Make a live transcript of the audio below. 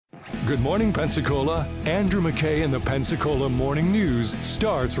Good morning, Pensacola. Andrew McKay and the Pensacola Morning News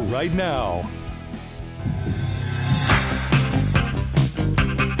starts right now.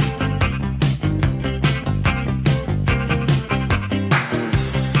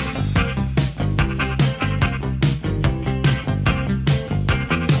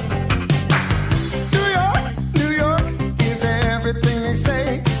 New York is everything they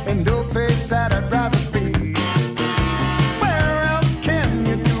say, and no place that I'd rather be. Where else can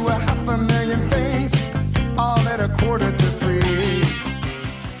you do 500,000 things, all at $2:45?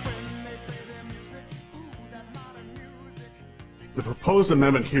 The proposed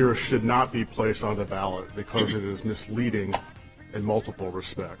amendment here should not be placed on the ballot because it is misleading in multiple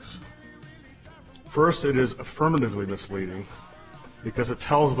respects. First, it is affirmatively misleading because it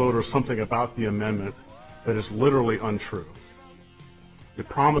tells voters something about the amendment that is literally untrue. It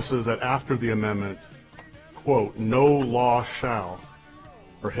promises that after the amendment, quote, no law shall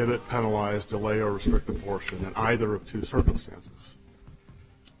prohibit, penalize, delay, or restrict abortion in either of two circumstances,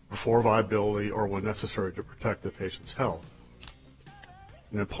 before viability or when necessary to protect the patient's health.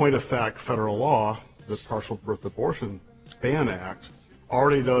 And in point of fact, federal law, the Partial Birth Abortion Ban Act,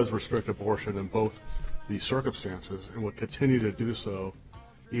 already does restrict abortion in both these circumstances and would continue to do so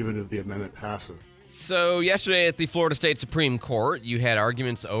even if the amendment passes. So yesterday at the Florida State Supreme Court, you had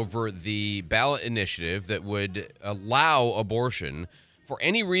arguments over the ballot initiative that would allow abortion for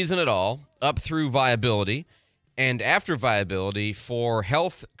any reason at all, up through viability, and after viability for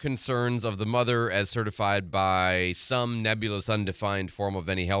health concerns of the mother as certified by some nebulous, undefined form of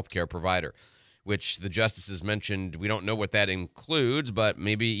any healthcare provider, which the justices mentioned. We don't know what that includes, but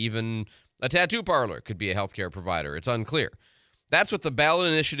maybe even a tattoo parlor could be a healthcare provider. It's unclear. That's what the ballot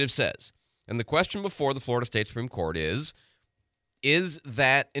initiative says. And the question before the Florida State Supreme Court is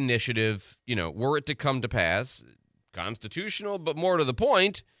that initiative, were it to come to pass, constitutional, but more to the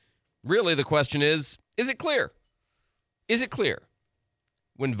point, really the question is it clear? Is it clear?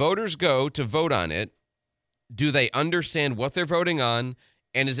 When voters go to vote on it, do they understand what they're voting on,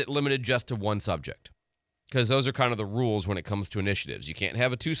 and is it limited just to one subject? Because those are kind of the rules when it comes to initiatives. You can't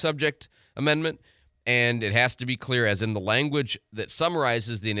have a two-subject amendment, and it has to be clear, as in the language that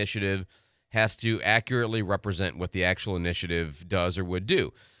summarizes the initiative has to accurately represent what the actual initiative does or would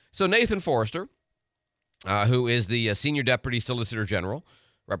do. So Nathan Forrester, who is the Senior Deputy Solicitor General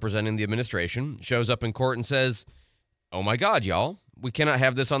representing the administration, shows up in court and says, oh my God, y'all, we cannot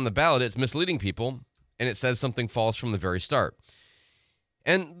have this on the ballot. It's misleading people, and it says something false from the very start.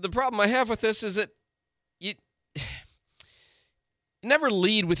 And the problem I have with this is that you never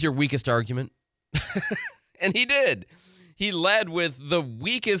lead with your weakest argument. And he did. He led with the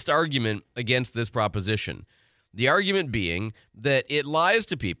weakest argument against this proposition. The argument being that it lies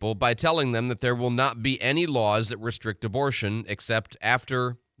to people by telling them that there will not be any laws that restrict abortion except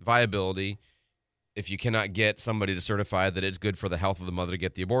after viability if you cannot get somebody to certify that it's good for the health of the mother to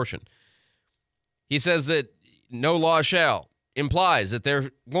get the abortion. He says that no law shall implies that there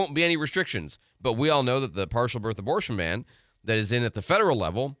won't be any restrictions, but we all know that the partial birth abortion ban that is in at the federal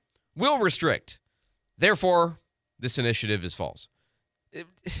level will restrict. Therefore, this initiative is false.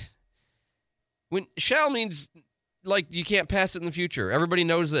 When shall means like you can't pass it in the future. Everybody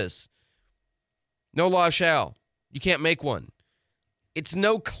knows this. No law shall. You can't make one. It's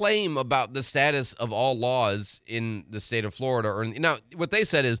no claim about the status of all laws in the state of Florida. Now, what they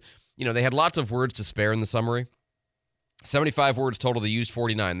said is, they had lots of words to spare in the summary. 75 words total. They used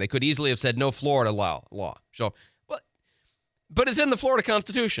 49. They could easily have said no Florida law. So, but it's in the Florida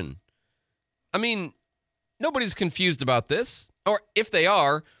Constitution. I mean, nobody's confused about this. Or if they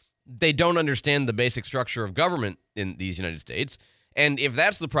are, they don't understand the basic structure of government in these United States. And if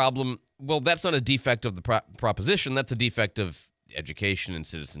that's the problem, well, that's not a defect of the proposition. That's a defect of education and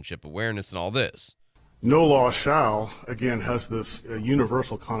citizenship awareness and all this. No law shall, again, has this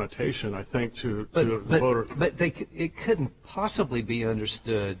universal connotation, I think, to the voter. But it couldn't possibly be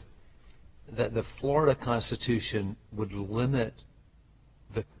understood that the Florida Constitution would limit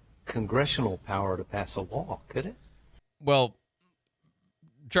the congressional power to pass a law, could it? Well,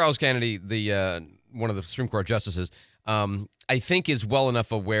 Charles Kennedy, the one of the Supreme Court justices, I think is well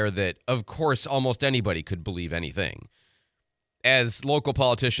enough aware that, of course, almost anybody could believe anything. As local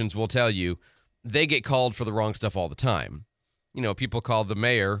politicians will tell you, they get called for the wrong stuff all the time. People call the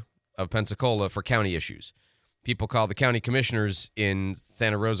mayor of Pensacola for county issues. People call the county commissioners in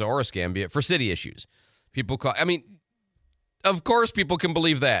Santa Rosa or Escambia for city issues. Of course people can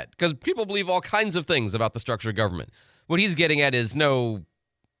believe that because people believe all kinds of things about the structure of government. What he's getting at is no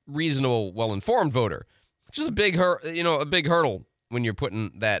reasonable, well-informed voter, which is a big hurdle when you're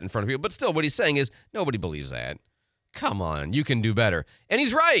putting that in front of people. But still, what he's saying is nobody believes that. Come on, you can do better. And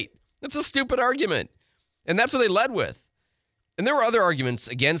he's right. That's a stupid argument. And that's what they led with. And there were other arguments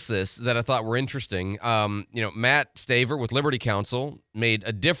against this that I thought were interesting. Matt Staver with Liberty Counsel made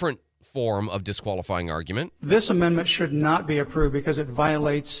a different form of disqualifying argument. This amendment should not be approved because it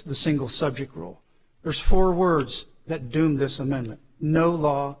violates the single subject rule. There's 4 words that doom this amendment. No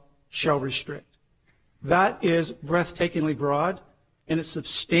law shall restrict. That is breathtakingly broad, and it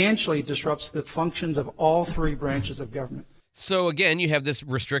substantially disrupts the functions of all 3 branches of government. So again, you have this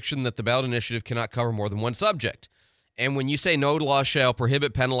restriction that the ballot initiative cannot cover more than one subject. And when you say no law shall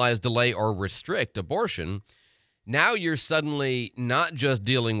prohibit, penalize, delay, or restrict abortion, now you're suddenly not just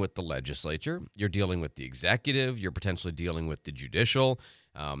dealing with the legislature, you're dealing with the executive, you're potentially dealing with the judicial.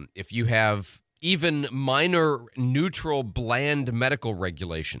 If you have even minor, neutral, bland medical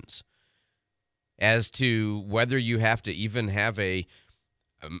regulations as to whether you have to even have a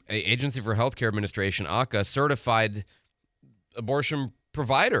Agency for Healthcare Administration, ACA, certified abortion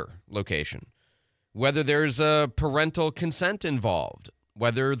provider location, whether there's a parental consent involved,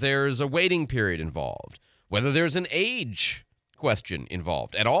 whether there's a waiting period involved, whether there's an age question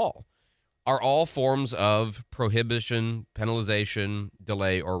involved at all, are all forms of prohibition, penalization,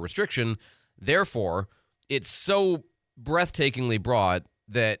 delay, or restriction. Therefore, it's so breathtakingly broad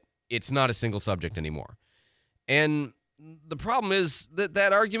that it's not a single subject anymore. And the problem is that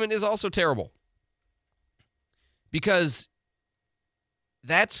that argument is also terrible, because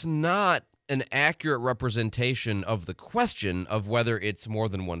that's not an accurate representation of the question of whether it's more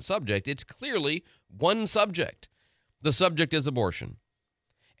than one subject. It's clearly one subject. The subject is abortion.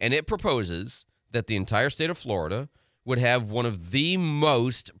 And it proposes that the entire state of Florida would have one of the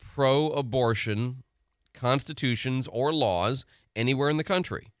most pro-abortion constitutions or laws anywhere in the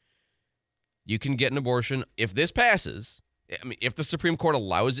country. You can get an abortion if this passes. I mean, if the Supreme Court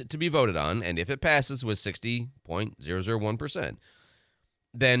allows it to be voted on, and if it passes with 60.001%,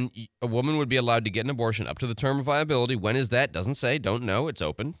 then a woman would be allowed to get an abortion up to the term of viability. When is that? Doesn't say, don't know. It's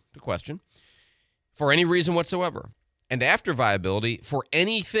open to question. For any reason whatsoever. And after viability, for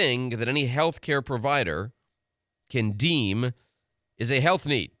anything that any health care provider can deem is a health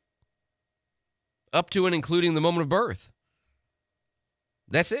need, up to and including the moment of birth.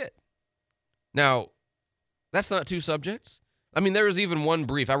 That's it. Now, that's not 2 subjects. I mean, there was even one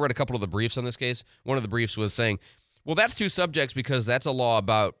brief. I read a couple of the briefs on this case. One of the briefs was saying, well, that's 2 subjects because that's a law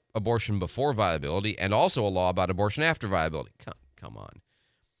about abortion before viability and also a law about abortion after viability. Come on.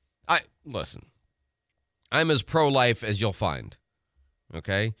 Listen, I'm as pro-life as you'll find,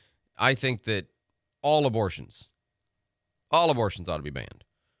 okay? I think that all abortions ought to be banned,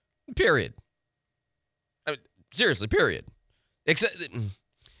 period. I mean, seriously, period. Except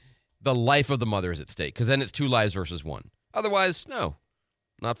the life of the mother is at stake, because then it's 2 lives versus 1. Otherwise, no.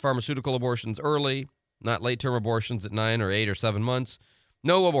 Not pharmaceutical abortions early, not late-term abortions at 9 or 8 or 7 months.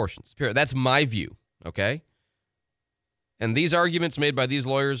 No abortions, period. That's my view, okay? And these arguments made by these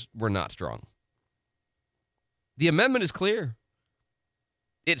lawyers were not strong. The amendment is clear.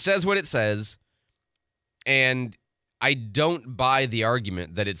 It says what it says, and I don't buy the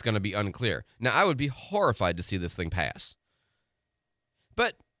argument that it's going to be unclear. Now, I would be horrified to see this thing pass.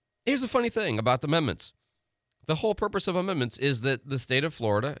 But here's the funny thing about the amendments. The whole purpose of amendments is that the state of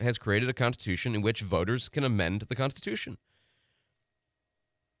Florida has created a constitution in which voters can amend the Constitution.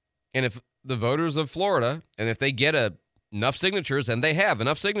 And if the voters of Florida, and if they get enough signatures, and they have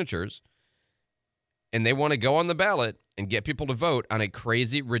enough signatures, and they want to go on the ballot and get people to vote on a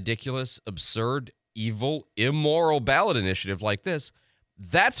crazy, ridiculous, absurd, evil, immoral ballot initiative like this,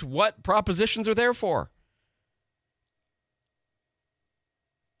 that's what propositions are there for.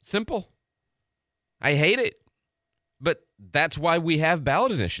 Simple. I hate it. But that's why we have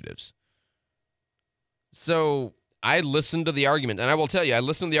ballot initiatives. So I listened to the argument, and I will tell you, I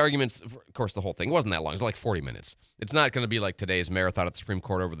listened to the arguments. Of course, the whole thing wasn't that long. It was like 40 minutes. It's not going to be like today's marathon at the Supreme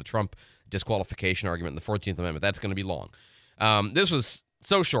Court over the Trump disqualification argument in the 14th Amendment. That's going to be long. This was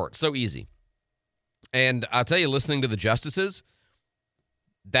so short, so easy. And I'll tell you, listening to the justices,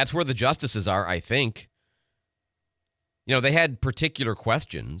 that's where the justices are, I think. You know, they had particular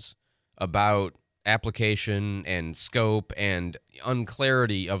questions about application and scope and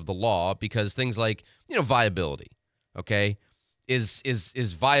unclarity of the law, because things like, viability, okay? Is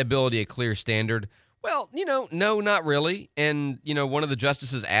viability a clear standard? Well, no, not really. And, one of the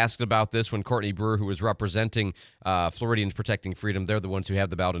justices asked about this when Courtney Brewer, who was representing Floridians Protecting Freedom, they're the ones who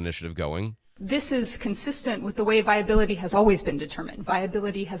have the ballot initiative going. This is consistent with the way viability has always been determined.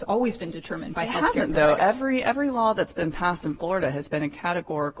 Viability has always been determined by healthcare providers. It hasn't, though. Every law that's been passed in Florida has been a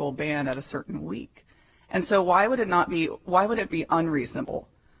categorical ban at a certain week. And so why would it be unreasonable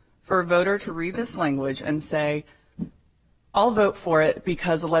for a voter to read this language and say, I'll vote for it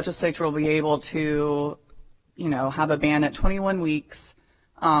because the legislature will be able to, have a ban at 21 weeks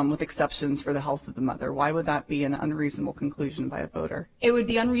with exceptions for the health of the mother. Why would that be an unreasonable conclusion by a voter? It would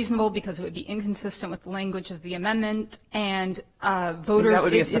be unreasonable because it would be inconsistent with the language of the amendment, and voters... That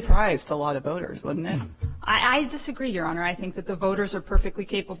would be a surprise to a lot of voters, wouldn't it? I disagree, Your Honor. I think that the voters are perfectly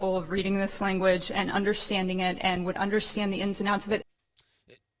capable of reading this language and understanding it and would understand the ins and outs of it.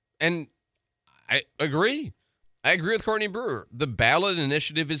 And I agree. I agree with Courtney Brewer. The ballot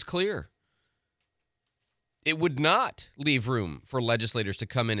initiative is clear. It would not leave room for legislators to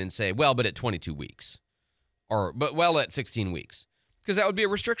come in and say, well, but at 22 weeks but at 16 weeks, because that would be a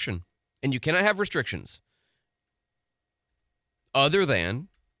restriction. And you cannot have restrictions other than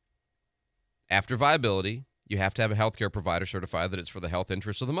after viability, you have to have a healthcare provider certify that it's for the health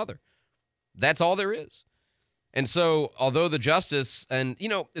interests of the mother. That's all there is. And so, although the justice, and,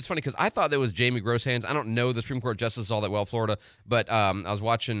 it's funny because I thought that was Jamie Grosshands. I don't know the Supreme Court justice all that well, Florida, but I was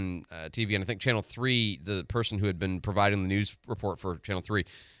watching TV, and I think Channel 3, the person who had been providing the news report for Channel 3,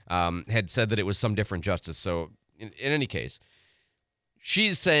 had said that it was some different justice. So, in any case,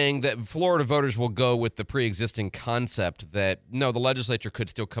 she's saying that Florida voters will go with the pre-existing concept that, no, the legislature could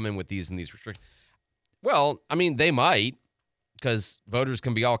still come in with these and these restrictions. Well, I mean, they might, because voters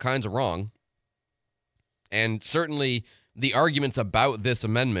can be all kinds of wrong. And certainly the arguments about this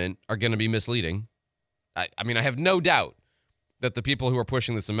amendment are going to be misleading. I have no doubt that the people who are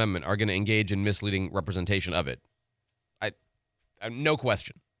pushing this amendment are going to engage in misleading representation of it. I no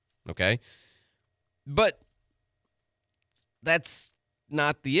question, okay? But that's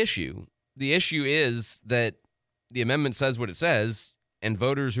not the issue. The issue is that the amendment says what it says, and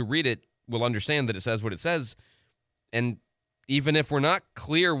voters who read it will understand that it says what it says. And even if we're not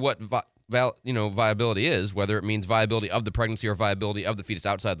clear what viability is, whether it means viability of the pregnancy or viability of the fetus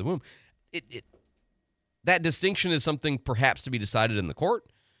outside the womb, that distinction is something perhaps to be decided in the court,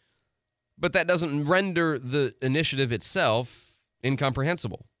 but that doesn't render the initiative itself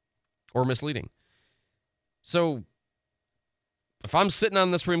incomprehensible or misleading. So if I'm sitting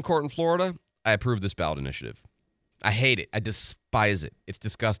on the Supreme Court in Florida, I approve this ballot initiative. I hate it. I despise it. It's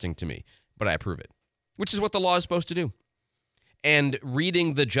disgusting to me, but I approve it, which is what the law is supposed to do. And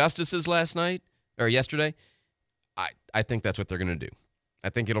reading the justices yesterday, I think that's what they're going to do.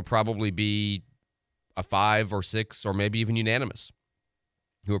 I think it'll probably be a 5 or 6 or maybe even unanimous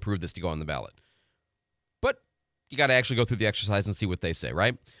who approve this to go on the ballot. But you got to actually go through the exercise and see what they say,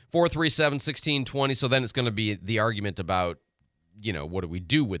 right? 437-1620. So then it's going to be the argument about, what do we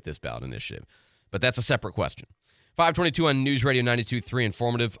do with this ballot initiative? But that's a separate question. 522 on News Radio 92.3,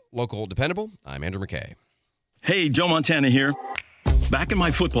 informative, local, dependable. I'm Andrew McKay. Hey, Joe Montana here. Back in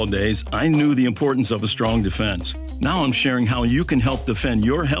my football days, I knew the importance of a strong defense. Now I'm sharing how you can help defend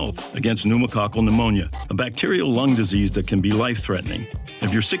your health against pneumococcal pneumonia, a bacterial lung disease that can be life-threatening.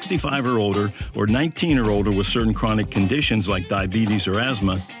 If you're 65 or older, or 19 or older with certain chronic conditions like diabetes or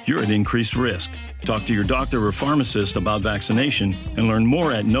asthma, you're at increased risk. Talk to your doctor or pharmacist about vaccination and learn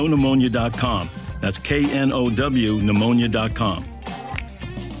more at knowpneumonia.com. That's KNOW pneumonia.com.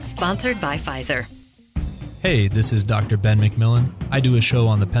 Sponsored by Pfizer. Hey, this is Dr. Ben McMillan. I do a show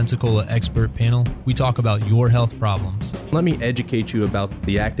on the Pensacola Expert Panel. We talk about your health problems. Let me educate you about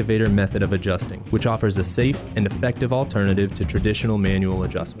the Activator method of adjusting, which offers a safe and effective alternative to traditional manual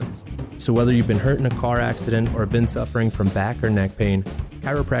adjustments. So whether you've been hurt in a car accident or been suffering from back or neck pain,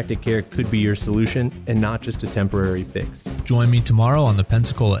 chiropractic care could be your solution and not just a temporary fix. Join me tomorrow on the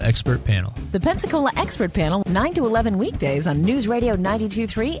Pensacola Expert Panel. The Pensacola Expert Panel, 9 to 11 weekdays on News Radio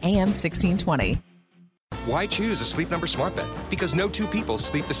 92.3 AM 1620. Why choose a Sleep Number smart bed? Because no two people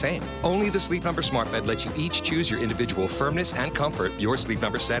sleep the same. Only the Sleep Number smart bed lets you each choose your individual firmness and comfort, your Sleep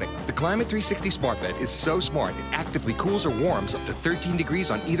Number setting. The Climate 360 smart bed is so smart it actively cools or warms up to 13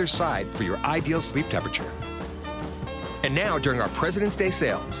 degrees on either side for your ideal sleep temperature. And now, during our President's Day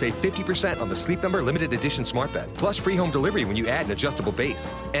sale, save 50% on the Sleep Number limited edition smart bed, plus free home delivery when you add an adjustable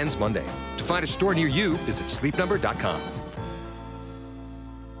base. Ends Monday. To find a store near you, visit sleepnumber.com.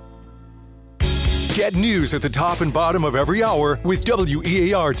 Get news at the top and bottom of every hour with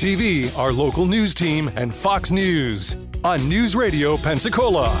WEAR TV, our local news team, and Fox News on News Radio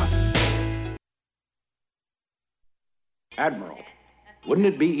Pensacola. Admiral, wouldn't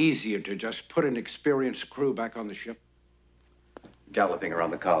it be easier to just put an experienced crew back on the ship? Galloping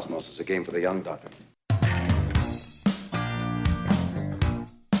around the cosmos is a game for the young, Doctor.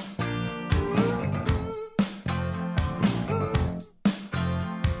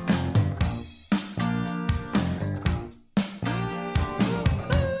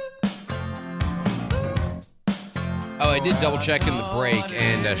 did double check in the break,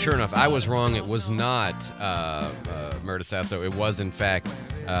 and sure enough, I was wrong. It was not Mayor DeSasso. It was, in fact,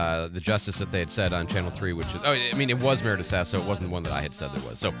 the justice that they had said on Channel 3, which is, it was Mayor DeSasso. It wasn't the one that I had said there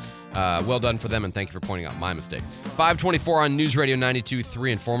was. So well done for them, and thank you for pointing out my mistake. 524 on News Radio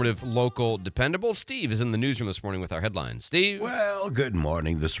 92.3, informative, local, dependable. Steve is in the newsroom this morning with our headlines. Steve? Well, good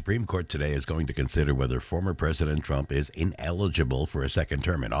morning. The Supreme Court today is going to consider whether former President Trump is ineligible for a second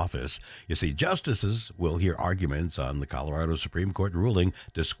term in office. You see, justices will hear arguments on the Colorado Supreme Court ruling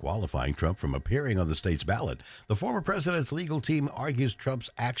disqualifying Trump from appearing on the state's ballot. The former president's legal team argues Trump's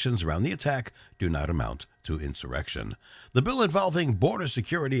actions around the attack do not amount to insurrection. The bill involving border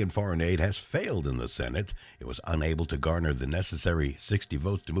security and foreign aid has failed in the Senate. It was unable to garner the necessary 60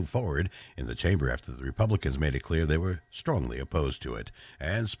 votes to move forward in the chamber after the Republicans made it clear they were strongly opposed to it.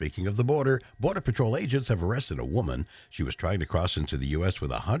 And speaking of the border, Border Patrol agents have arrested a woman. She was trying to cross into the U.S. with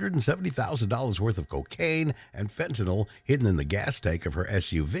 $170,000 worth of cocaine and fentanyl hidden in the gas tank of her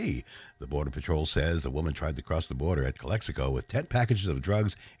SUV. The Border Patrol says the woman tried to cross the border at Calexico with 10 packages of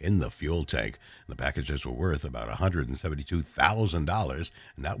drugs in the fuel tank. The packages were worth about $172,000,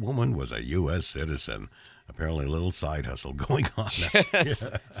 and that woman was a U.S. citizen. Apparently a little side hustle going on. Yes.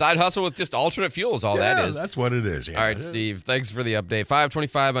 Side hustle with just alternate fuels, all that is. That's what it is. Yeah. All right, Steve, thanks for the update.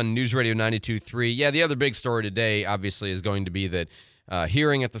 525 on News Radio 92.3. Yeah, the other big story today, obviously, is going to be that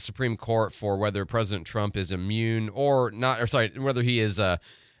hearing at the Supreme Court for whether President Trump is immune or not, whether he is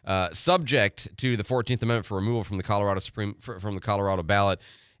subject to the 14th Amendment for removal from the Colorado ballot,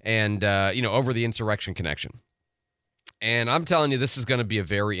 and over the insurrection connection. And I'm telling you, this is going to be a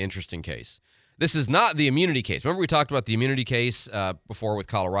very interesting case. This is not the immunity case. Remember we talked about the immunity case before with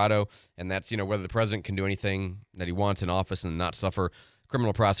Colorado, and that's whether the president can do anything that he wants in office and not suffer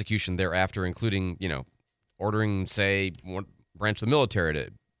criminal prosecution thereafter, including ordering, say, one branch of the military to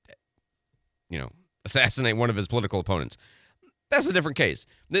assassinate one of his political opponents. That's a different case.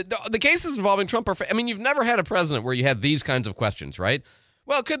 The cases involving Trump are, you've never had a president where you had these kinds of questions, right?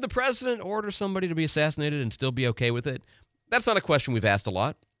 Well, could the president order somebody to be assassinated and still be okay with it? That's not a question we've asked a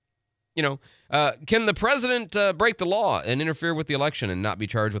lot. Can the president break the law and interfere with the election and not be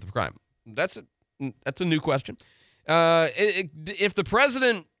charged with a crime? That's a new question. If the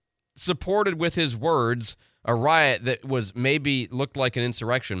president supported with his words a riot that was maybe looked like an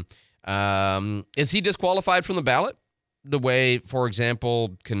insurrection, is he disqualified from the ballot? The way, for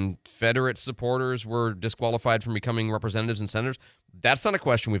example, Confederate supporters were disqualified from becoming representatives and senators? That's not a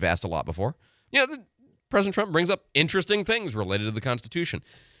question we've asked a lot before. President Trump brings up interesting things related to the Constitution.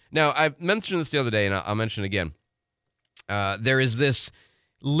 Now, I mentioned this the other day, and I'll mention it again. There is this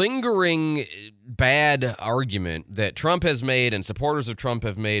lingering bad argument that Trump has made and supporters of Trump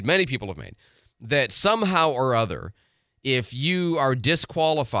have made, many people have made, that somehow or other, if you are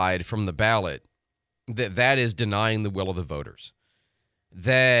disqualified from the ballot, that is denying the will of the voters.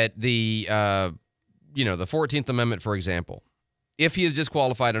 That the 14th Amendment, for example, if he is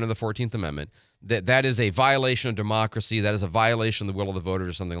disqualified under the 14th Amendment, that is a violation of democracy, that is a violation of the will of the voters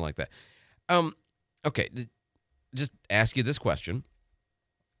or something like that. Okay, just ask you this question.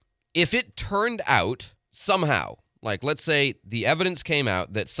 If it turned out somehow, like let's say the evidence came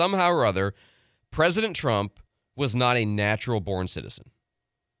out that somehow or other President Trump was not a natural-born citizen,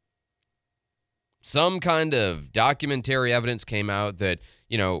 some kind of documentary evidence came out that,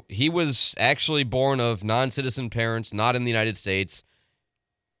 he was actually born of non-citizen parents, not in the United States,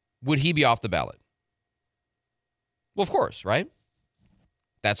 would he be off the ballot? Well, of course, right?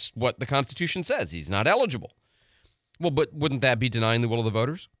 That's what the Constitution says. He's not eligible. Well, but wouldn't that be denying the will of the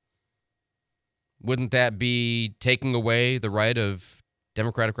voters? Wouldn't that be taking away the right of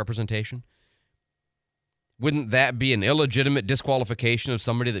democratic representation? Wouldn't that be an illegitimate disqualification of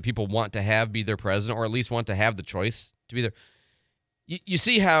somebody that people want to have be their president, or at least want to have the choice to be there? You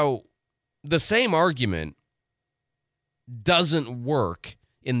see how the same argument doesn't work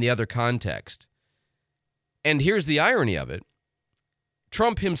in the other context. And here's the irony of it.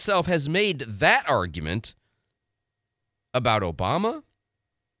 Trump himself has made that argument about Obama.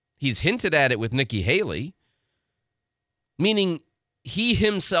 He's hinted at it with Nikki Haley, meaning he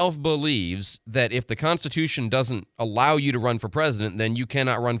himself believes that if the Constitution doesn't allow you to run for president, then you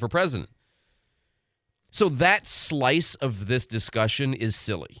cannot run for president. So that slice of this discussion is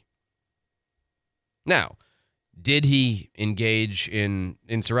silly. Now, did he engage in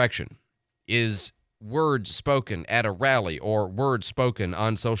insurrection? Is words spoken at a rally or words spoken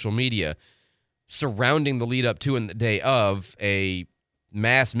on social media surrounding the lead up to and the day of a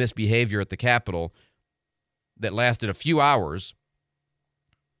mass misbehavior at the Capitol that lasted a few hours,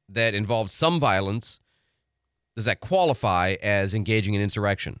 that involved some violence, does that qualify as engaging in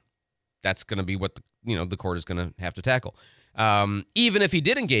insurrection? that's going to be what the court is going to have to tackle. Even if he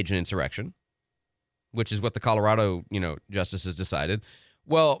did engage in insurrection, which is what the Colorado, justices decided,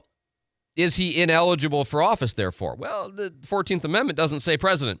 well, is he ineligible for office, therefore? Well, the 14th Amendment doesn't say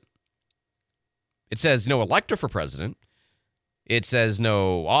president. It says no elector for president. It says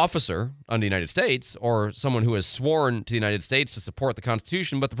no officer under the United States or someone who has sworn to the United States to support the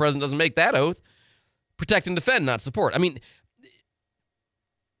Constitution, but the president doesn't make that oath. Protect and defend, not support. I mean,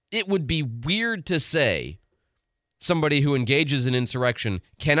 it would be weird to say somebody who engages in insurrection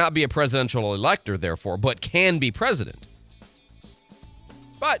cannot be a presidential elector, therefore, but can be president.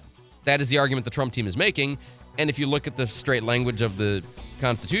 But that is the argument the Trump team is making, and if you look at the straight language of the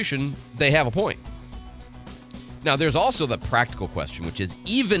Constitution, they have a point. Now, there's also the practical question, which is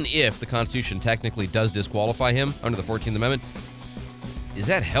even if the Constitution technically does disqualify him under the 14th Amendment, is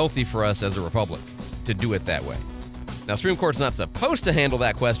that healthy for us as a republic to do it that way? Now, Supreme Court's not supposed to handle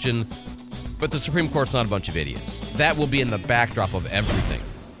that question, but the Supreme Court's not a bunch of idiots. That will be in the backdrop of everything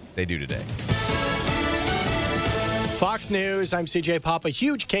they do today. Fox News, I'm CJ Pop. A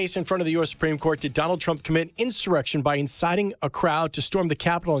huge case in front of the U.S. Supreme Court. Did Donald Trump commit insurrection by inciting a crowd to storm the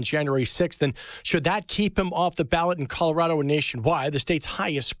Capitol on January 6th? And should that keep him off the ballot in Colorado and nationwide? The state's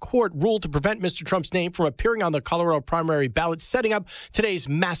highest court ruled to prevent Mr. Trump's name from appearing on the Colorado primary ballot, setting up today's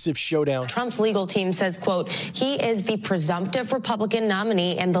massive showdown. Trump's legal team says, quote, he is the presumptive Republican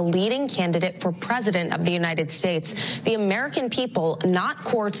nominee and the leading candidate for president of the United States. The American people, not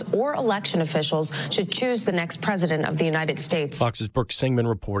courts or election officials, should choose the next president of the United States. Fox's Brooke Singman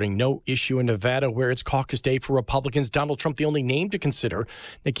reporting no issue in Nevada where it's caucus day for Republicans. Donald Trump, the only name to consider.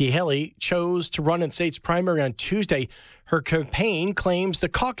 Nikki Haley chose to run in state's primary on Tuesday. Her campaign claims the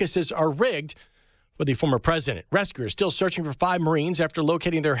caucuses are rigged for the former president. Rescuers still searching for 5 Marines after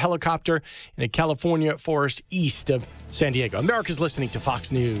locating their helicopter in a California forest east of San Diego. America's listening to Fox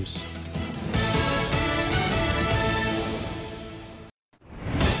News.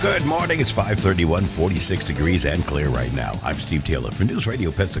 Good morning. It's 5:31, 46 degrees and clear right now. I'm Steve Taylor for News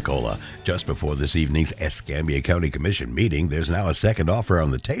Radio Pensacola. Just before this evening's Escambia County Commission meeting, there's now a second offer on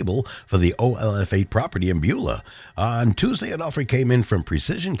the table for the OLF8 property in Beulah. On Tuesday, an offer came in from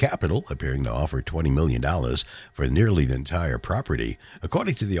Precision Capital, appearing to offer $20 million for nearly the entire property.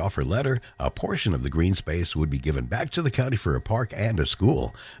 According to the offer letter, a portion of the green space would be given back to the county for a park and a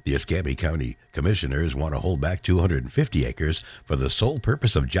school. The Escambia County Commissioners want to hold back 250 acres for the sole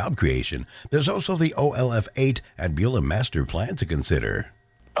purpose of job creation. There's also the OLF8 and Beulah master plan to consider.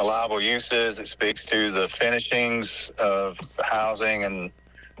 Allowable uses, it speaks to the finishings of the housing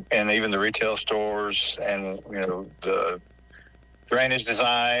and even the retail stores and, the drainage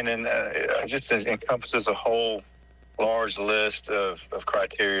design, and it just encompasses a whole large list of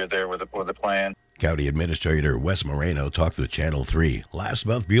criteria there with the plan. County Administrator Wes Moreno talked with Channel 3. Last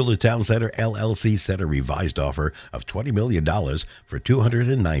month, Beulah Town Center LLC set a revised offer of $20 million for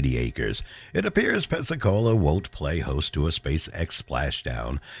 290 acres. It appears Pensacola won't play host to a SpaceX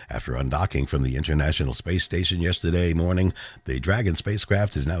splashdown. After undocking from the International Space Station yesterday morning, the Dragon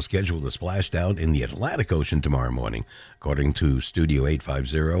spacecraft is now scheduled to splash down in the Atlantic Ocean tomorrow morning. According to Studio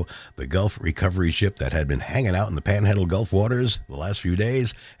 850, the Gulf recovery ship that had been hanging out in the Panhandle Gulf waters the last few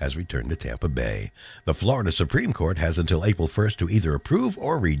days has returned to Tampa Bay. The Florida Supreme Court has until April 1st to either approve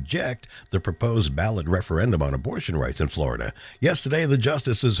or reject the proposed ballot referendum on abortion rights in Florida. Yesterday, the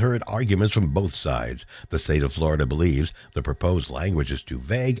justices heard arguments from both sides. The state of Florida believes the proposed language is too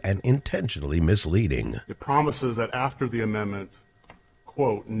vague and intentionally misleading. It promises that after the amendment,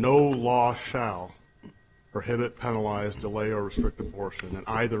 quote, no law shall prohibit, penalize, delay, or restrict abortion in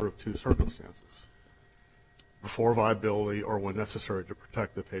either of 2 circumstances, before viability or when necessary to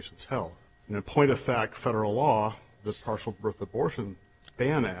protect the patient's health. And in point of fact, federal law, the Partial Birth Abortion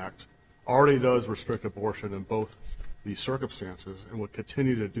Ban Act, already does restrict abortion in both these circumstances and would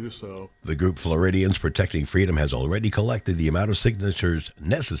continue to do so. The group Floridians Protecting Freedom has already collected the amount of signatures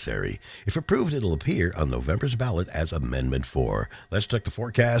necessary. If approved, it'll appear on November's ballot as Amendment 4. Let's check the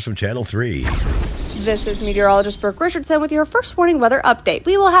forecast from Channel 3. This is meteorologist Brooke Richardson with your first warning weather update.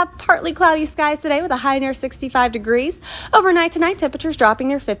 We will have partly cloudy skies today with a high near 65 degrees. Overnight tonight, temperatures dropping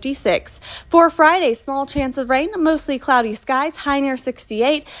near 56. For Friday, small chance of rain, mostly cloudy skies, high near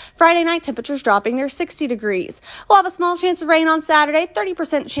 68. Friday night, temperatures dropping near 60 degrees. We'll have a small chance of rain on Saturday,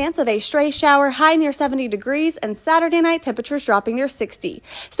 30% chance of a stray shower, high near 70 degrees, and Saturday night, temperatures dropping near 60.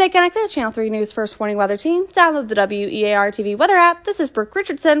 Stay connected to Channel 3 News First Warning Weather Team. Download the WEAR TV weather app. This is Brooke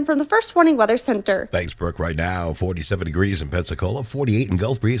Richardson from the First Warning Weather Center. Thanks, Brooke. Right now, 47 degrees in Pensacola, 48 in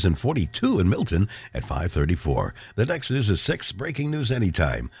Gulf Breeze, and 42 in Milton at 5:34. The next news is 6, breaking news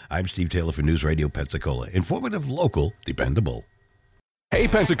anytime. I'm Steve Taylor for News Radio Pensacola. Informative, local, dependable. Hey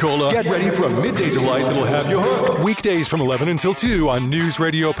Pensacola, get ready for a midday delight that'll have you hooked. Weekdays from 11 until 2 on News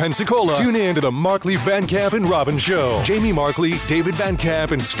Radio Pensacola. Tune in to the Markley, Van Camp, and Robbins Show. Jamie Markley, David Van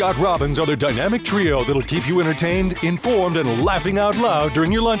Camp, and Scott Robbins are their dynamic trio that'll keep you entertained, informed, and laughing out loud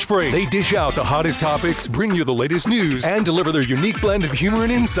during your lunch break. They dish out the hottest topics, bring you the latest news, and deliver their unique blend of humor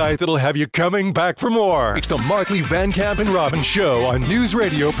and insight that'll have you coming back for more. It's the Markley, Van Camp, and Robbins Show on News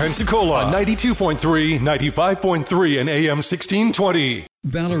Radio Pensacola on 92.3, 95.3, and AM 1620.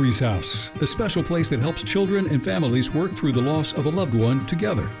 Valerie's House, a special place that helps children and families work through the loss of a loved one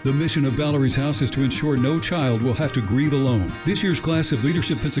together. The mission of Valerie's House is to ensure no child will have to grieve alone. This year's class of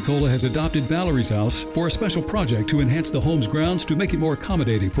Leadership Pensacola has adopted Valerie's House for a special project to enhance the home's grounds to make it more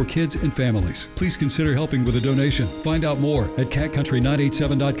accommodating for kids and families. Please consider helping with a donation. Find out more at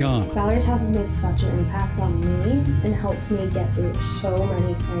catcountry987.com. Valerie's House has made such an impact on me and helped me get through so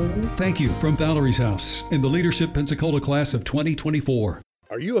many things. Thank you from Valerie's House in the Leadership Pensacola class of 2024.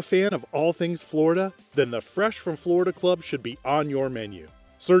 Are you a fan of all things Florida? Then the Fresh from Florida Club should be on your menu.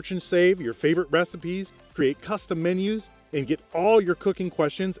 Search and save your favorite recipes, create custom menus, and get all your cooking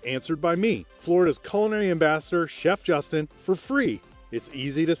questions answered by me, Florida's culinary ambassador, Chef Justin, for free. It's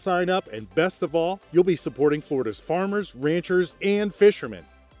easy to sign up, and best of all, you'll be supporting Florida's farmers, ranchers, and fishermen.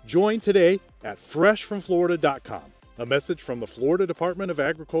 Join today at freshfromflorida.com. A message from the Florida Department of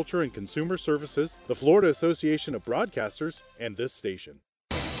Agriculture and Consumer Services, the Florida Association of Broadcasters, and this station.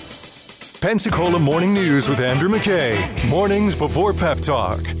 Pensacola Morning News with Andrew McKay. Mornings before Pep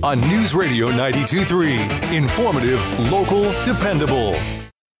Talk on News Radio 92.3. Informative, local, dependable.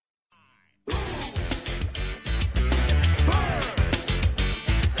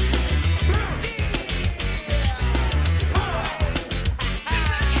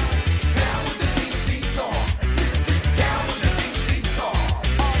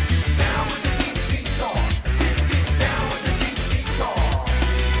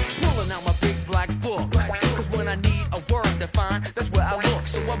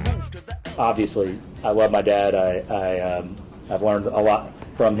 Obviously, I love my dad. I've learned a lot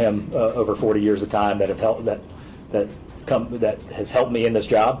from him over 40 years of time that have helped that has helped me in this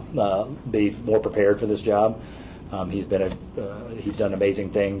job be more prepared for this job. He's done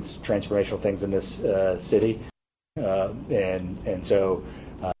amazing things, transformational things in this city, and so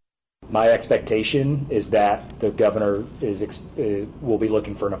my expectation is that the governor will be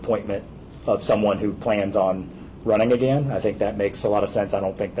looking for an appointment of someone who plans on running again. I think that makes a lot of sense. I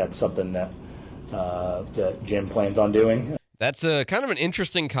don't think that's something that Jim plans on doing. That's kind of an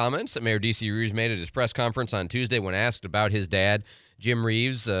interesting comment that Mayor D.C. Reeves made at his press conference on Tuesday when asked about his dad, Jim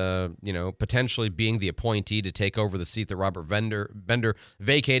Reeves, potentially being the appointee to take over the seat that Robert Bender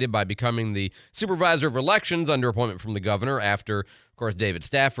vacated by becoming the supervisor of elections under appointment from the governor after, of course, David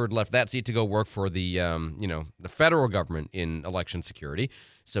Stafford left that seat to go work for the federal government in election security.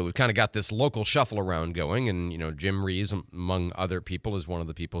 So we've kind of got this local shuffle around going, and, Jim Reeves, among other people, is one of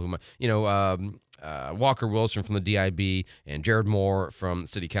the people who, Walker Wilson from the DIB and Jared Moore from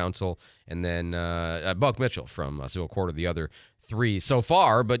City Council, and then Buck Mitchell from Civil Court are the other three so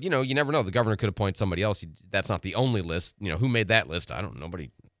far. But, you never know. The governor could appoint somebody else. That's not the only list. Who made that list? I don't know.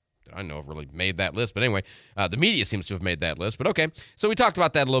 Nobody that I know of really made that list. But anyway, the media seems to have made that list. But okay. So we talked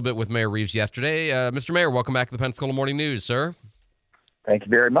about that a little bit with Mayor Reeves yesterday. Mr. Mayor, welcome back to the Pensacola Morning News, sir. Thank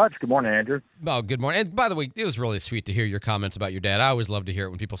you very much. Good morning, Andrew. Oh, good morning. And by the way, it was really sweet to hear your comments about your dad. I always love to hear it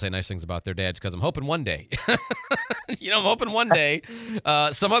when people say nice things about their dads because I'm hoping one day, I'm hoping one day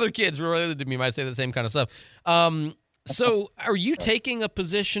some other kids related to me might say the same kind of stuff. So are you taking a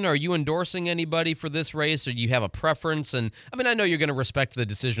position? Are you endorsing anybody for this race, or do you have a preference? And I know you're going to respect the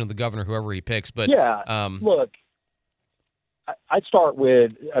decision of the governor, whoever he picks, but look, I'd start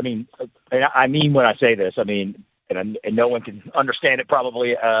with, I mean when I say this, and no one can understand it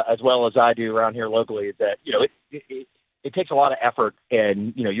probably as well as I do around here locally, is that, it takes a lot of effort,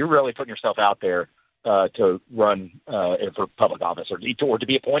 and, you're really putting yourself out there to run for public office or to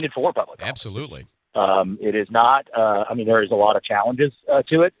be appointed for public office. Absolutely. It is not, there is a lot of challenges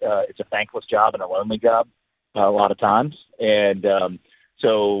to it. It's a thankless job and a lonely job a lot of times. And that's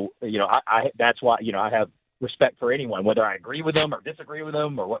why, I have respect for anyone, whether I agree with them or disagree with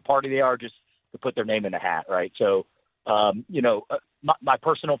them or what party they are, just to put their name in the hat, right? So, my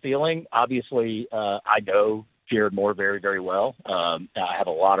personal feeling, obviously, I know Jared Moore very, very well. I have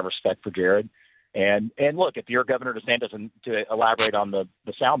a lot of respect for Jared. And look, if you're Governor DeSantis, and to elaborate on the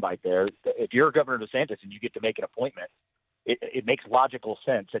soundbite there, if you're Governor DeSantis and you get to make an appointment, it makes logical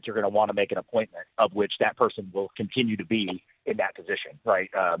sense that you're going to want to make an appointment of which that person will continue to be in that position, right?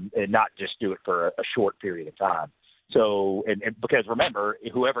 And not just do it for a short period of time. So, and because remember,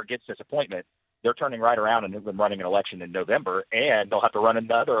 whoever gets this appointment they're turning right around and been running an election in November, and they'll have to run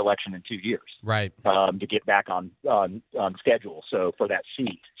another election in 2 years, right, to get back on schedule. So for that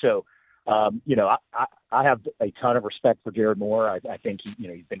seat, so I have a ton of respect for Jared Moore. I think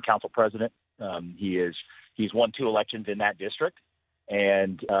he's been council president. He's won 2 elections in that district,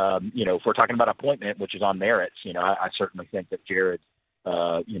 and if we're talking about appointment, which is on merits, I certainly think that Jared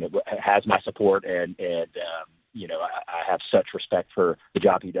has my support, and I have such respect for the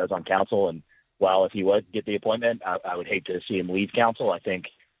job he does on council. And while if he would get the appointment, I would hate to see him leave council. I think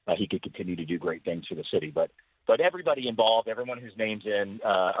he could continue to do great things for the city. But everybody involved, everyone whose name's in,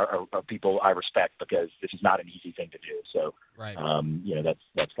 are people I respect, because this is not an easy thing to do. So, right.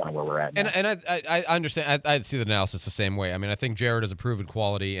 That's kind of where we're at now. And I understand. I see the analysis the same way. I mean, I think Jared has a proven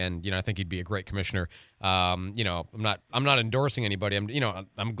quality, and I think he'd be a great commissioner. I'm not endorsing anybody.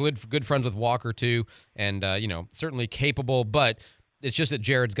 I'm good friends with Walker too, and certainly capable, but it's just that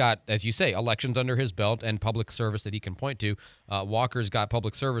Jared's got, as you say, elections under his belt and public service that he can point to. Walker's got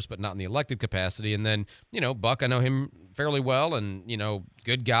public service, but not in the elected capacity. And then, Buck, I know him fairly well, and,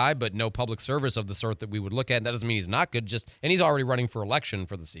 good guy, but no public service of the sort that we would look at. That doesn't mean he's not good, and he's already running for election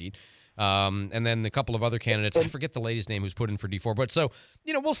for the seat. And then a couple of other candidates, I forget the lady's name who's put in for D4, but so,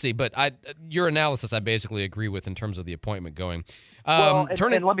 we'll see. But your analysis, I basically agree with in terms of the appointment going.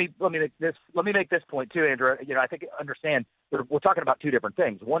 And let me make this point too, Andrew. I think understand we're talking about 2 different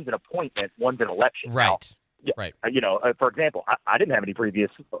things. One's an appointment, one's an election. Right. Now, right. For example, I didn't have any previous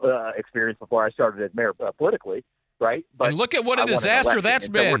experience before I started as mayor politically. Right. But and look at what a disaster that's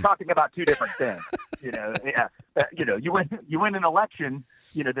been. So we're talking about 2 different things. You win an election,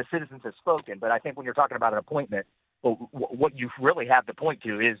 the citizens have spoken. But I think when you're talking about an appointment, what you really have to point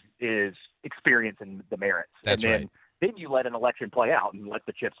to is experience and the merits. That's and right. Then you let an election play out and let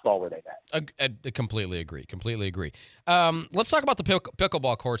the chips fall where they may. I completely agree. Let's talk about the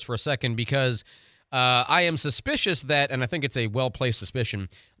pickleball courts for a second, because I am suspicious that, and I think it's a well-placed suspicion,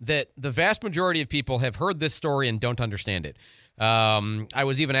 that the vast majority of people have heard this story and don't understand it. I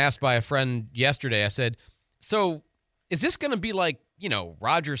was even asked by a friend yesterday, I said, so is this going to be like,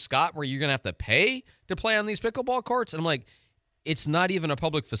 Roger Scott, where you're going to have to pay to play on these pickleball courts? And I'm like, it's not even a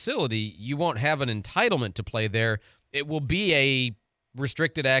public facility. You won't have an entitlement to play there. It will be a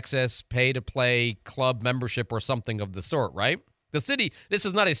restricted access, pay-to-play club membership or something of the sort, right? This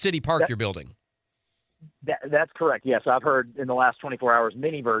is not a city park you're building. That's correct. Yes, I've heard in the last 24 hours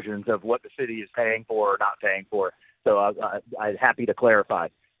many versions of what the city is paying for or not paying for. So I'm happy to clarify.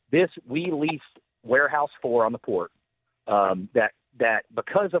 We leased Warehouse 4 on the port. That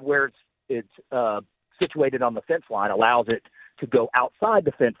because of where it's situated on the fence line allows it to go outside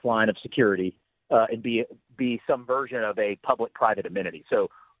the fence line of security and be some version of a public-private amenity. So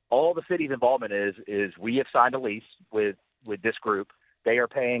all the city's involvement is we have signed a lease with this group. They are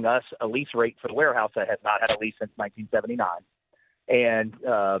paying us a lease rate for the warehouse that has not had a lease since 1979, and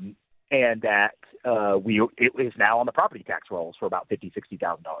that it is now on the property tax rolls for about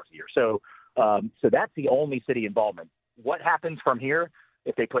 $50,000-$60,000 a year. So that's the only city involvement. What happens from here?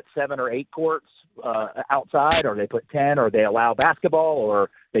 If they put 7 or 8 courts outside, or they put 10, or they allow basketball,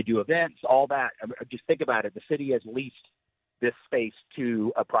 or they do events, all that. Just think about it. The city has leased this space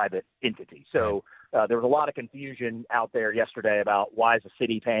to a private entity. So there was a lot of confusion out there yesterday about why is the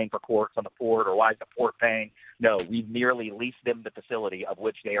city paying for courts on the port, or why is the port paying? No, we merely leased them the facility, of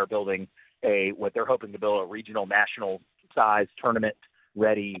which they are building what they're hoping to build a regional, national size tournament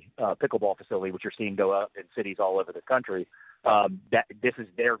ready pickleball facility, which you're seeing go up in cities all over the country. That this is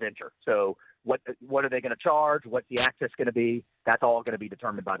their venture. So what are they going to charge? What's the access going to be? That's all going to be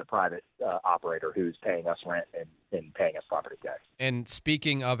determined by the private operator who's paying us rent and paying us property tax. And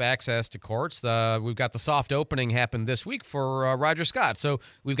speaking of access to courts, we've got the soft opening happened this week for Roger Scott. So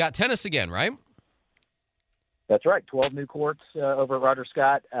we've got tennis again, right? That's right. 12 new courts over at Roger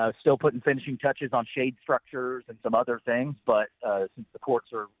Scott. Still putting finishing touches on shade structures and some other things. But since the courts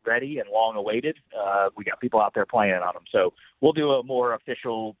are ready and long awaited, we got people out there playing on them. So we'll do a more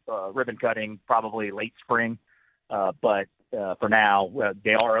official ribbon cutting probably late spring. But for now,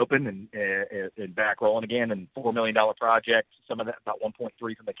 they are open and back rolling again, and $4 million project. Some of that about 1.3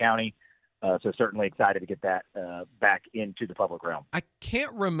 from the county. So certainly excited to get that back into the public realm. I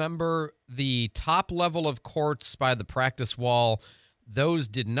can't remember the top level of courts by the practice wall. Those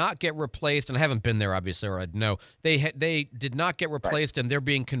did not get replaced, and I haven't been there, obviously, or I'd know. They did not get replaced, right. And they're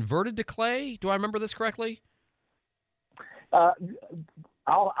being converted to clay. Do I remember this correctly?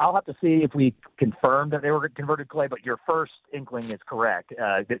 I'll have to see if we confirm that they were converted to clay, but your first inkling is correct.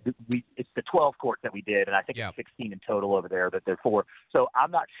 It's the 12 courts that we did, and I think it's 16 in total over there that they're for. So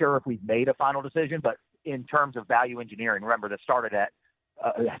I'm not sure if we've made a final decision, but in terms of value engineering, remember, that started at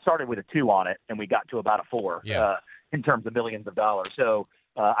started with a 2 on it, and we got to about a 4 in terms of millions of dollars. So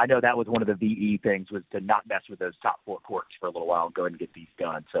I know that was one of the VE things, was to not mess with those top 4 courts for a little while and go ahead and get these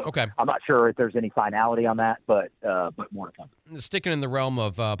done. So I'm not sure if there's any finality on that, but more to come. Sticking in the realm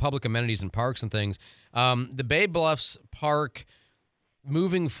of public amenities and parks and things, the Bay Bluffs Park,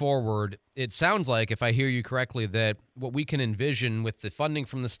 moving forward, it sounds like, if I hear you correctly, that what we can envision with the funding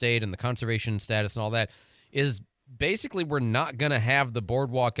from the state and the conservation status and all that is basically we're not going to have the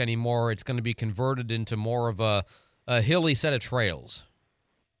boardwalk anymore. It's going to be converted into more of a hilly set of trails.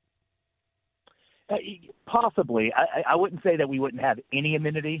 Possibly. I wouldn't say that we wouldn't have any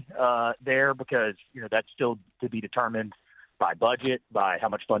amenity there, because that's still to be determined by budget, by how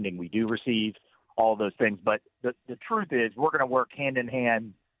much funding we do receive, all of those things. But the truth is, we're going to work hand in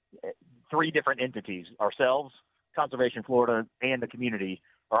hand, 3 different entities, ourselves, Conservation Florida, and the community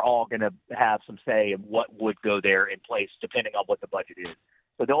are all going to have some say in what would go there in place, depending on what the budget is.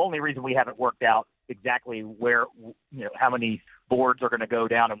 So the only reason we haven't worked out exactly where, how many boards are going to go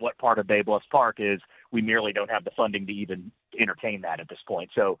down in what part of Bay Bluffs Park is we merely don't have the funding to even entertain that at this point.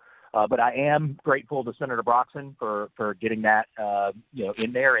 So, but I am grateful to Senator Broxson for getting that,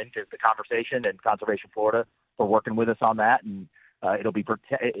 in there into the conversation, and Conservation Florida for working with us on that. And it'll be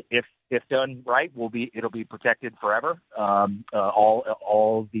if done right, it'll be protected forever.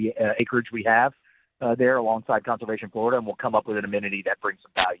 All the acreage we have there alongside Conservation Florida, and we'll come up with an amenity that brings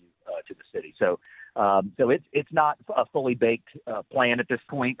some value to the city. So it's not a fully baked plan at this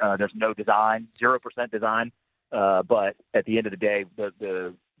point. There's no design, 0% design. But at the end of the day,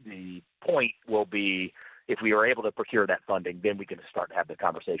 the point will be, if we are able to procure that funding, then we can start to have the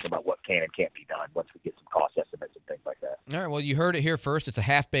conversation about what can and can't be done once we get some cost estimates and things like that. All right. Well, you heard it here first. It's a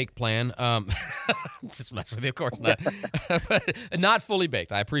half-baked plan. Just mess with you, of course. Not fully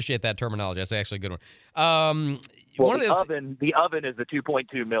baked. I appreciate that terminology. That's actually a good one. The oven is the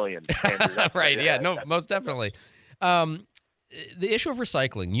 $2.2 million. Right. Yeah. No. Most definitely. The issue of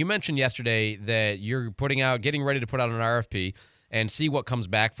recycling. You mentioned yesterday that you're getting ready to put out an RFP and see what comes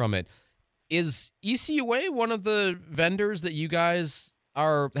back from it. Is ECUA one of the vendors that you guys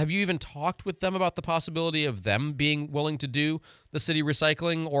have you even talked with them about the possibility of them being willing to do the city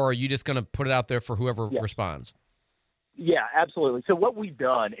recycling, or are you just going to put it out there for whoever responds? Yeah, absolutely. So what we've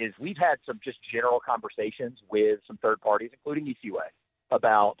done is we've had some just general conversations with some third parties, including ECUA,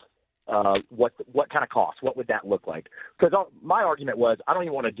 about what kind of cost, what would that look like? Because my argument was, I don't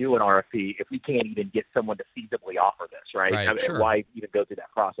even want to do an RFP if we can't even get someone to feasibly offer this, right? I mean, sure. Why even go through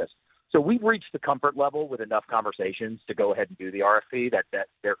that process? So we've reached the comfort level with enough conversations to go ahead and do the RFP that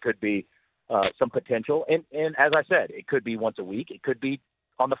there could be some potential. And as I said, it could be once a week. It could be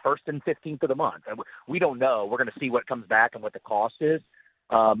on the 1st and 15th of the month. And we don't know. We're going to see what comes back and what the cost is.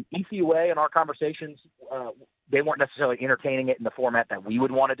 ECUA in our conversations, they weren't necessarily entertaining it in the format that we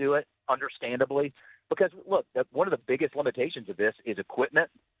would want to do it, understandably. Because, look, one of the biggest limitations of this is equipment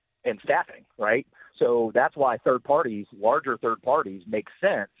and staffing, right? So that's why larger third parties make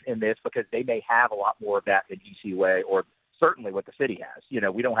sense in this, because they may have a lot more of that than ECUA, or certainly what the city has.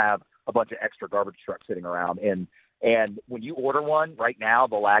 We don't have a bunch of extra garbage trucks sitting around. And when you order one right now,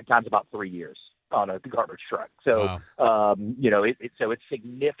 the lag time's about 3 years on a garbage truck. So, wow. It's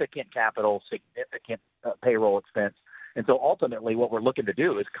significant capital, significant payroll expense. And so ultimately what we're looking to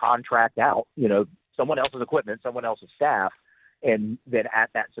do is contract out, someone else's equipment, someone else's staff, and then at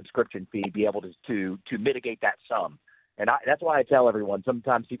that subscription fee, be able to mitigate that sum. And that's why I tell everyone,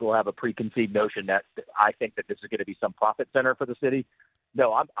 sometimes people have a preconceived notion that I think that this is going to be some profit center for the city.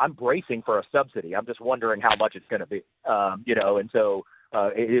 No, I'm bracing for a subsidy. I'm just wondering how much it's going to be, and so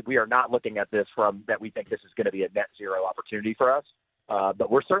we are not looking at this from that we think this is going to be a net zero opportunity for us. But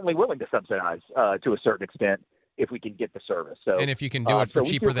we're certainly willing to subsidize to a certain extent if we can get the service. So, and if you can do it for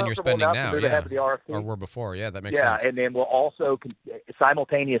cheaper than you're spending now, or were before, that makes sense. Yeah, and then we'll also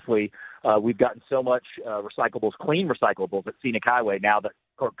simultaneously, we've gotten so much clean recyclables at Scenic Highway now that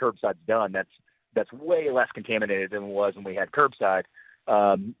curbside's done. That's way less contaminated than it was when we had curbside.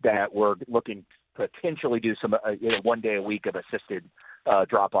 That we're looking to potentially do some 1 day a week of assisted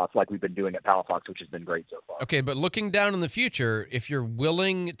drop-offs like we've been doing at Palafox, which has been great so far. Okay, but looking down in the future, if you're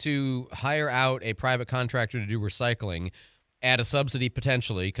willing to hire out a private contractor to do recycling at a subsidy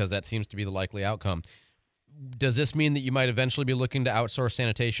potentially, because that seems to be the likely outcome, does this mean that you might eventually be looking to outsource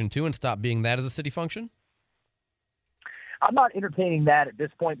sanitation too and stop being that as a city function? I'm not entertaining that at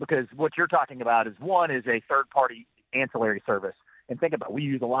this point, because what you're talking about is a third-party ancillary service. And think about it, we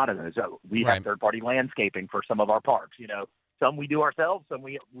use a lot of those. We have third-party landscaping for some of our parks. Some we do ourselves, some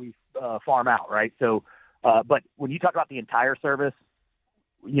we farm out, right? So, but when you talk about the entire service,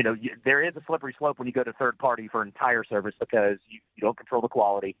 there is a slippery slope when you go to third party for entire service because you don't control the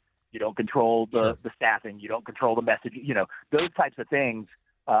quality, you don't control the staffing, you don't control the message. Those types of things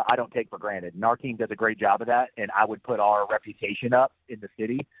I don't take for granted. And our team does a great job of that. And I would put our reputation up in the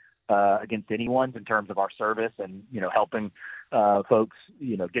city against anyone's in terms of our service and, helping folks,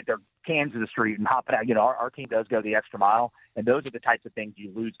 get their cans to the street and hop out. Our team does go the extra mile. And those are the types of things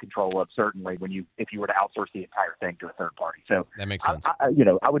you lose control of, certainly, if you were to outsource the entire thing to a third party. So that makes sense.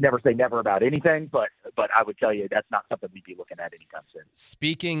 I would never say never about anything, but I would tell you that's not something we'd be looking at anytime soon.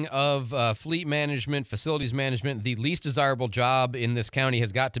 Speaking of fleet management, facilities management, the least desirable job in this county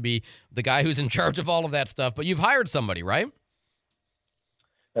has got to be the guy who's in charge of all of that stuff. But you've hired somebody, right?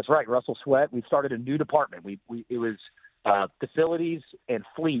 That's right, Russell Sweat. We started a new department. It was facilities and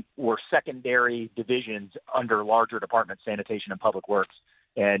fleet were secondary divisions under larger departments, sanitation and public works.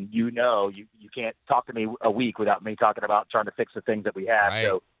 And you can't talk to me a week without me talking about trying to fix the things that we have. Right.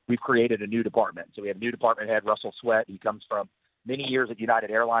 So we've created a new department. So we have a new department head, Russell Sweat. He comes from many years at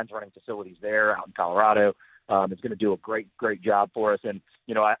United Airlines running facilities there out in Colorado. Is going to do a great job for us. And,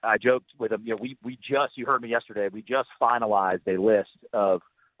 I joked with him, you heard me yesterday, we just finalized a list of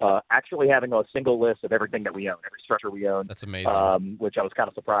actually having a single list of everything that we own, every structure we own. That's amazing. Which I was kind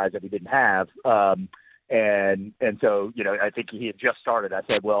of surprised that we didn't have. And so, I think he had just started. I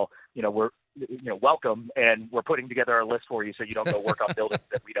said, well, we're, welcome, and we're putting together a list for you so you don't go work on buildings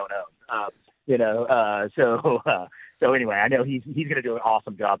that we don't own. So anyway, I know he's going to do an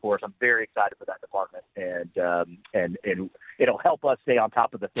awesome job for us. I'm very excited for that department, and it'll help us stay on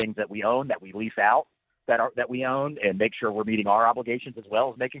top of the things that we own, that we lease out, that we own, and make sure we're meeting our obligations as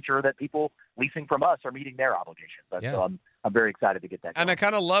well as making sure that people leasing from us are meeting their obligations. So I'm very excited to get that going. And I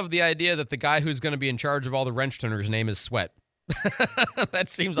kind of love the idea that the guy who's going to be in charge of all the wrench turners' name is Sweat. That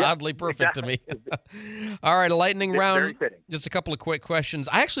seems oddly perfect to me. All right, a lightning round. Just a couple of quick questions.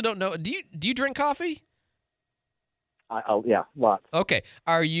 I actually don't know. Do you drink coffee? Yeah, lots. Okay.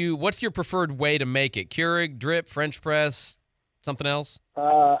 What's your preferred way to make it? Keurig, drip, French press, something else?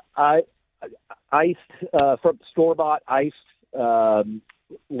 Iced, from store-bought, iced, a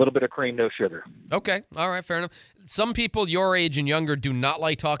little bit of cream, no sugar. Okay. All right, fair enough. Some people your age and younger do not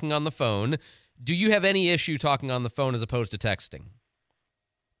like talking on the phone. Do you have any issue talking on the phone as opposed to texting?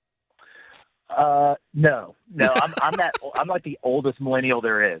 No. I'm like the oldest millennial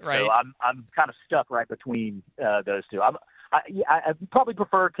there is. Right. So I'm kind of stuck right between those two. I probably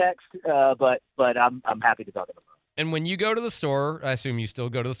prefer text, but I'm happy to talk on the phone. And when you go to the store, I assume you still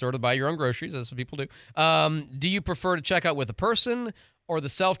go to the store to buy your own groceries, as some people do. Do you prefer to check out with a person or the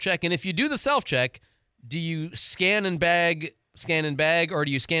self-check? And if you do the self-check, do you scan and bag, or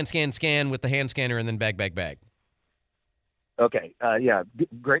do you scan with the hand scanner and then bag? Okay.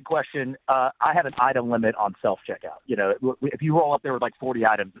 Great question. I have an item limit on self-checkout. If you roll up there with like 40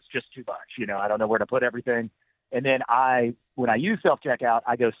 items, it's just too much. I don't know where to put everything. And then when I use self-checkout,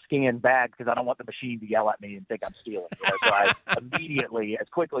 I go scan bag because I don't want the machine to yell at me and think I'm stealing. So I immediately, as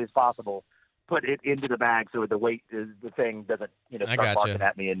quickly as possible, put it into the bag so the thing doesn't start barking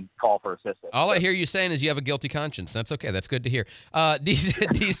at me and call for assistance. All I hear you saying is you have a guilty conscience. That's okay. That's good to hear.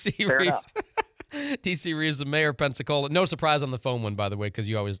 D.C. Reeves. D.C. Reeves, the mayor of Pensacola. No surprise on the phone one, by the way, because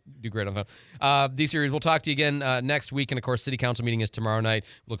you always do great on the phone. D.C. Reeves, we'll talk to you again next week. And, of course, city council meeting is tomorrow night.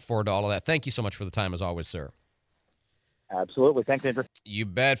 Look forward to all of that. Thank you so much for the time, as always, sir. Absolutely. Thanks, Andrew. You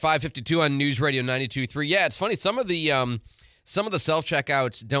bet. 552 on News Radio 92.3. Yeah, it's funny. Some of the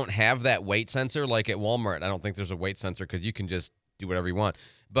self-checkouts don't have that weight sensor. Like at Walmart, I don't think there's a weight sensor because you can just do whatever you want.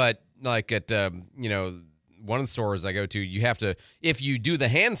 But like at, one of the stores I go to, you have to, if you do the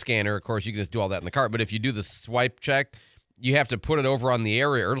hand scanner, of course, you can just do all that in the cart. But if you do the swipe check, you have to put it over on the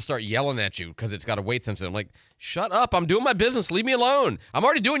area or it'll start yelling at you because it's got a weight sensor. I'm like, shut up. I'm doing my business. Leave me alone. I'm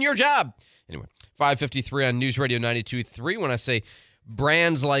already doing your job. Anyway, 553 on News Radio 92.3. When I say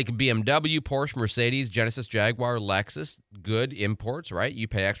brands like BMW, Porsche, Mercedes, Genesis, Jaguar, Lexus, good imports, right? You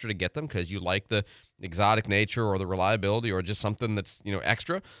pay extra to get them because you like the exotic nature or the reliability or just something that's,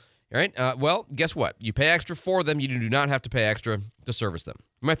 extra. All right. Well, guess what? You pay extra for them. You do not have to pay extra to service them.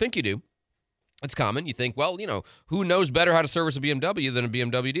 I think you do. It's common. You think, well, who knows better how to service a BMW than a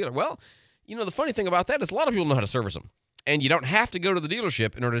BMW dealer? Well, the funny thing about that is a lot of people know how to service them. And you don't have to go to the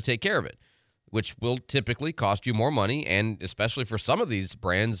dealership in order to take care of it, which will typically cost you more money. And especially for some of these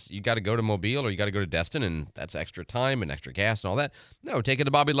brands, you got to go to Mobile or you got to go to Destin, and that's extra time and extra gas and all that. No, take it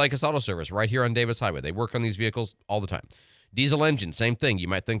to Bobby Likas Auto Service right here on Davis Highway. They work on these vehicles all the time. Diesel engine, same thing. You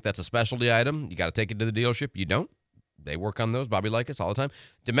might think that's a specialty item. You got to take it to the dealership. You don't. They work on those. Bobby Likas all the time.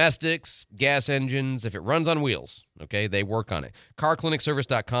 Domestics, gas engines, if it runs on wheels, Okay, they work on it.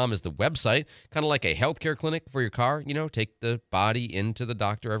 CarClinicService.com is the website, kind of like a healthcare clinic for your car. Take the body into the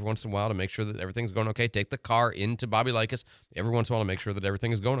doctor every once in a while to make sure that everything's going okay. Take the car into Bobby Likas every once in a while to make sure that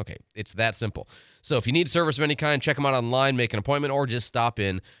everything is going okay. It's that simple. So if you need service of any kind, check them out online, make an appointment, or just stop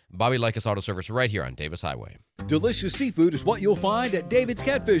in Bobby Likas Auto Service right here on Davis Highway. Delicious seafood is what you'll find at David's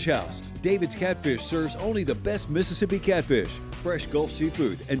Catfish House. David's Catfish serves only the best Mississippi catfish, fresh Gulf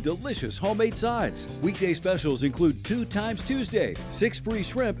seafood, and delicious homemade sides. Weekday specials include 2 times Tuesday, 6 free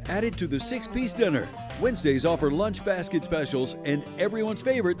shrimp added to the 6-piece dinner. Wednesdays offer lunch basket specials and everyone's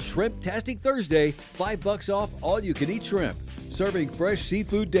favorite Shrimp-tastic Thursday, $5 off all-you-can-eat shrimp. Serving fresh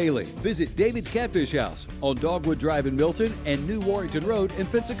seafood daily. Visit David's Catfish House on Dogwood Drive in Milton and New Warrington Road in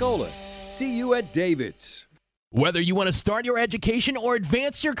Pensacola. See you at David's. Whether you want to start your education or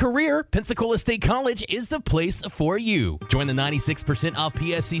advance your career, Pensacola State College is the place for you. Join the 96% of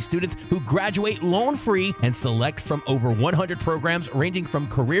PSC students who graduate loan-free and select from over 100 programs ranging from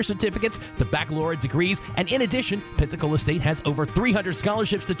career certificates to baccalaureate degrees. And in addition, Pensacola State has over 300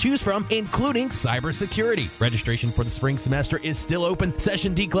 scholarships to choose from, including cybersecurity. Registration for the spring semester is still open.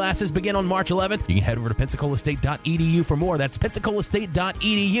 Session D classes begin on March 11th. You can head over to PensacolaState.edu for more. That's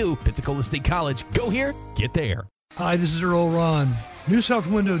PensacolaState.edu. Pensacola State College. Go here, get there. Hi, this is Earl Ron. New South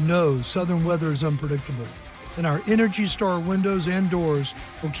Window knows southern weather is unpredictable, and our Energy Star windows and doors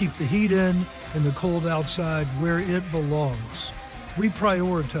will keep the heat in and the cold outside where it belongs. We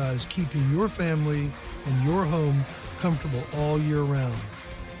prioritize keeping your family and your home comfortable all year round.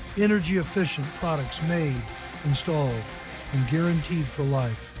 Energy-efficient products made, installed, and guaranteed for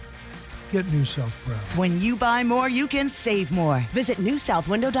life. Get New South proud. When you buy more, you can save more. Visit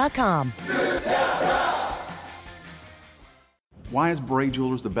newsouthwindow.com. Why is Bray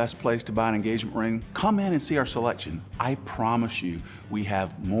Jewelers the best place to buy an engagement ring? Come in and see our selection. I promise you, we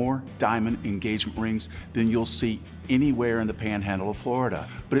have more diamond engagement rings than you'll see anywhere in the panhandle of Florida.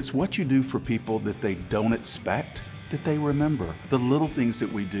 But it's what you do for people that they don't expect that they remember. The little things that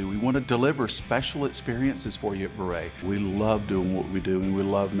we do. We want to deliver special experiences for you at Beret. We love doing what we do, and we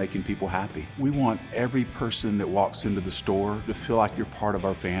love making people happy. We want every person that walks into the store to feel like you're part of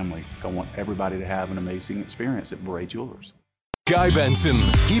our family. I want everybody to have an amazing experience at Beret Jewelers. Guy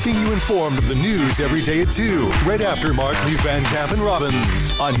Benson, keeping you informed of the news every day at 2, right after Markley, Van Camp, and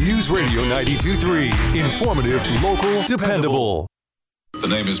Robbins on News Radio 92.3. Informative, local, dependable. The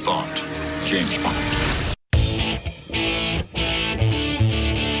name is Bond, James Bond.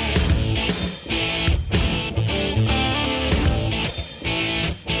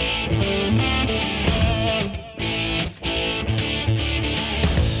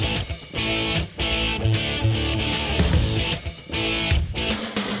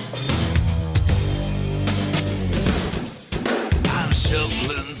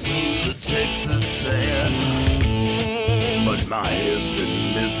 My head's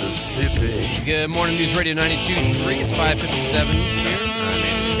in Mississippi. Good morning, News Radio 92.3. It's 5:57 here. I'm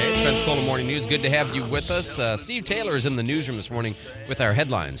Andy McKay. It's Pensacola Morning News. Good to have you with us. Steve Taylor is in the newsroom this morning with our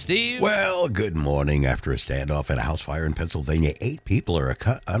headlines. Steve? Well, good morning. After a standoff at a house fire in Pennsylvania, 8 people are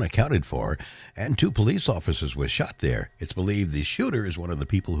unaccounted for, and 2 police officers were shot there. It's believed the shooter is one of the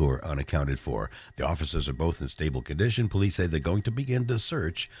people who are unaccounted for. The officers are both in stable condition. Police say they're going to begin to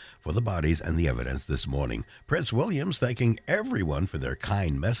search for the bodies and the evidence this morning. Prince William's thanking everyone for their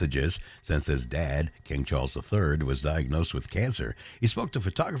kind messages since his dad, King Charles III, was diagnosed with cancer. He spoke to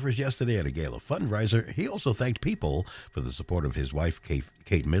photographers yesterday at a gala fundraiser. He also thanked people for the support of his wife,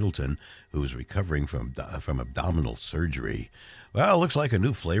 Kate Middleton, who is recovering from abdominal surgery. Well, looks like a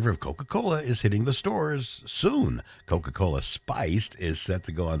new flavor of Coca-Cola is hitting the stores soon. Coca-Cola Spiced is set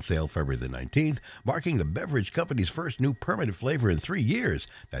to go on sale February the 19th, marking the beverage company's first new permanent flavor in 3 years.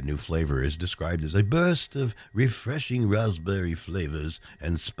 That new flavor is described as a burst of refreshing raspberry flavors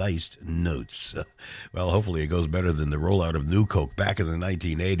and spiced notes. Well, hopefully it goes better than the rollout of New Coke back in the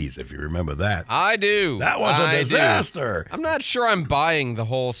 1980s, if you remember that. I do. That was a disaster. I'm not sure I'm buying the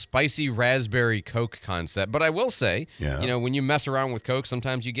whole spicy raspberry Coke concept, but I will say, when you mess around with Coke,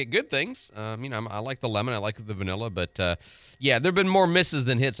 sometimes you get good things. I like the lemon, I like the vanilla, but there have been more misses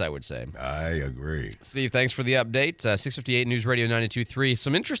than hits, I would say. I agree. Steve, thanks for the update. 658 News Radio 92.3.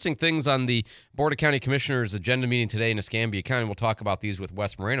 Some interesting things on the Board of County Commissioners agenda meeting today in Escambia County. We'll talk about these with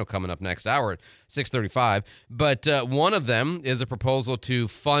Wes Moreno coming up next hour at 6:35. But one of them is a proposal to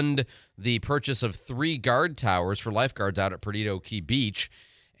fund the purchase of 3 guard towers for lifeguards out at Perdido Key Beach.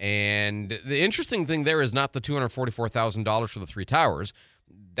 And the interesting thing there is not the $244,000 for the 3 towers.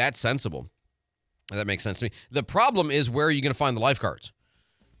 That's sensible. That makes sense to me. The problem is, where are you going to find the lifeguards?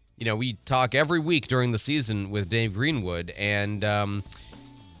 We talk every week during the season with Dave Greenwood, and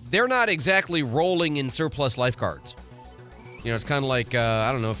they're not exactly rolling in surplus lifeguards. It's kind of like,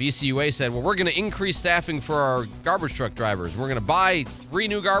 I don't know, if ECUA said, well, we're going to increase staffing for our garbage truck drivers. We're going to buy 3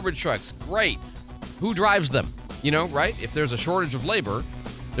 new garbage trucks. Great. Who drives them? Right? If there's a shortage of labor,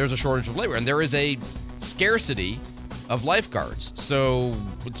 there's a shortage of labor. And there is a scarcity of lifeguards. So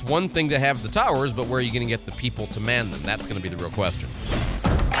it's one thing to have the towers, but where are you going to get the people to man them? That's going to be the real question.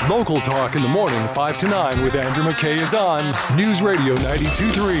 Local Talk in the morning, 5 to 9 with Andrew McKay is on News Radio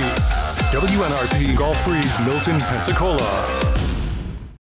 92.3. WNRP Gulf Breeze, Milton, Pensacola.